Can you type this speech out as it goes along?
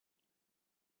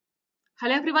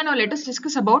Hello everyone, now let us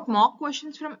discuss about mock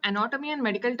questions from anatomy and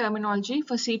medical terminology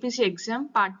for CPC exam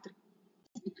part 3.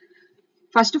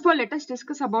 First of all, let us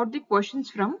discuss about the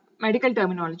questions from medical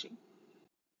terminology.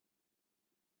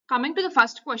 Coming to the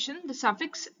first question, the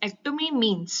suffix ectomy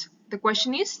means. The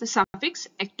question is the suffix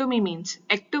ectomy means.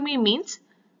 Ectomy means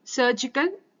surgical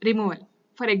removal.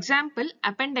 For example,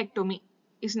 appendectomy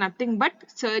is nothing but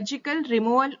surgical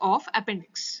removal of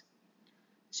appendix.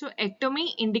 So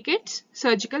ectomy indicates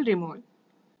surgical removal.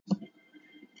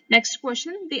 Next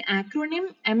question, the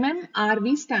acronym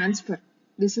MMRV stands for.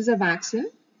 This is a vaccine.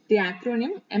 The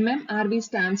acronym MMRV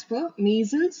stands for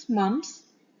measles, mumps,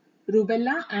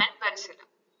 rubella and varicella.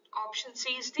 Option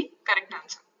C is the correct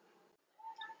answer.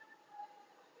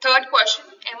 Third question,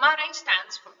 MRI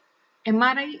stands for.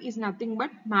 MRI is nothing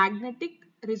but magnetic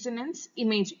resonance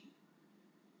imaging.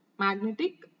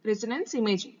 Magnetic resonance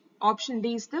imaging. Option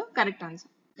D is the correct answer.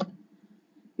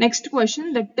 Next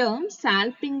question, the term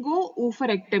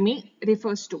salpingo-oophorectomy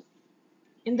refers to.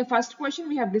 In the first question,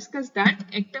 we have discussed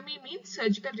that ectomy means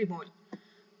surgical removal.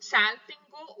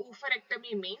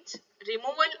 Salpingo-oophorectomy means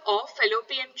removal of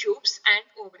fallopian tubes and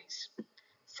ovaries.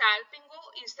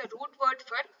 Salpingo is the root word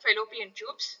for fallopian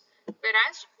tubes,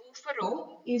 whereas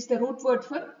oophoro is the root word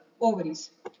for ovaries.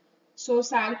 So,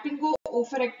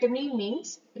 salpingo-oophorectomy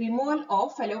means removal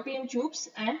of fallopian tubes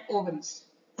and ovaries.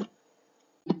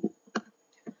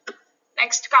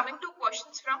 Next, coming to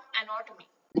questions from anatomy.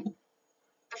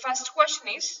 The first question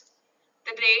is,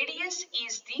 the radius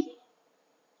is the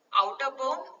outer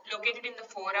bone located in the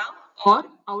forearm or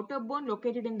outer bone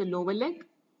located in the lower leg,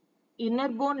 inner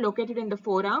bone located in the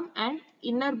forearm and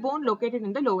inner bone located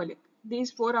in the lower leg.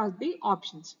 These four are the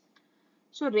options.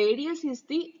 So radius is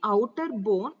the outer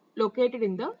bone located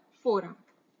in the forearm.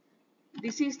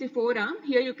 This is the forearm.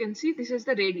 Here you can see this is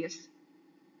the radius.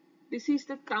 This is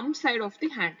the thumb side of the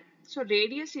hand. So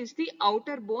radius is the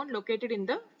outer bone located in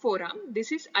the forearm.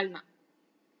 This is ulna.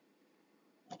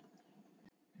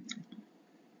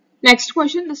 Next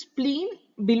question, the spleen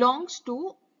belongs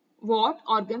to what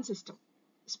organ system?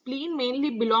 Spleen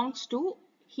mainly belongs to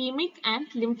hemic and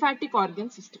lymphatic organ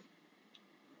system.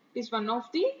 It is one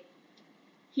of the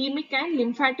hemic and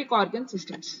lymphatic organ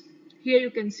systems. Here you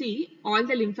can see all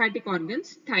the lymphatic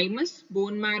organs, thymus,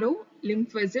 bone marrow,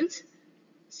 lymph vessels,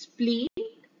 spleen,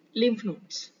 lymph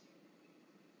nodes.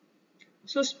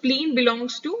 So spleen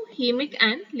belongs to hemic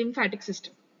and lymphatic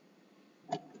system.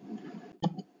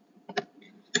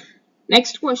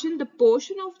 Next question, the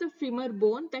portion of the femur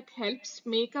bone that helps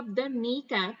make up the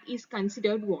kneecap is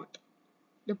considered what?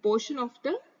 The portion of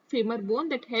the femur bone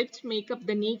that helps make up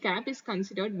the kneecap is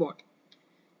considered what?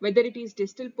 Whether it is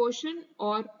distal portion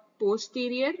or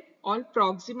posterior or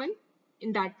proximal,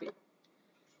 in that way.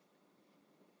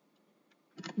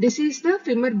 This is the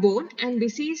femur bone and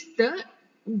this is the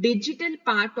digital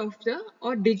part of the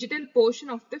or digital portion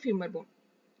of the femur bone.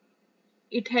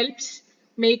 It helps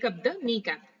make up the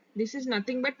kneecap. This is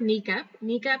nothing but kneecap.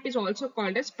 Kneecap is also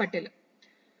called as patella.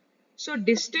 So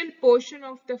distal portion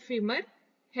of the femur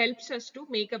helps us to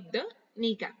make up the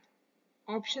kneecap.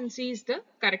 Option C is the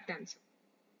correct answer.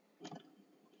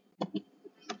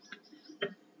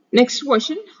 Next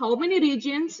question, how many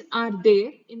regions are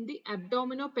there in the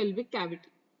abdominopelvic cavity?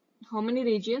 How many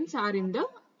regions are in the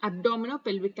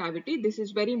abdominopelvic cavity? This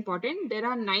is very important. There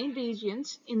are 9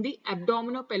 regions in the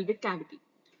abdominopelvic cavity.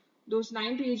 Those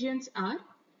 9 regions are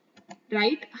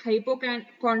right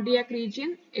hypochondriac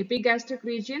region, epigastric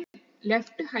region,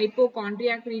 left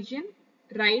hypochondriac region,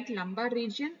 right lumbar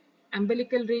region,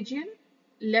 umbilical region,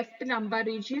 left lumbar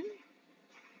region,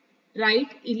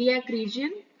 right iliac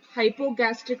region,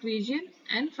 hypogastric region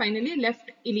and finally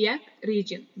left iliac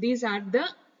region. These are the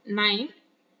 9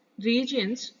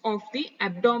 regions of the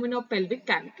abdominopelvic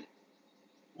cavity.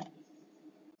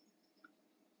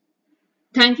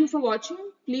 Thank you for watching.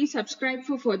 Please subscribe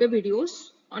for further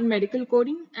videos on medical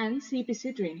coding and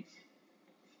CPC training.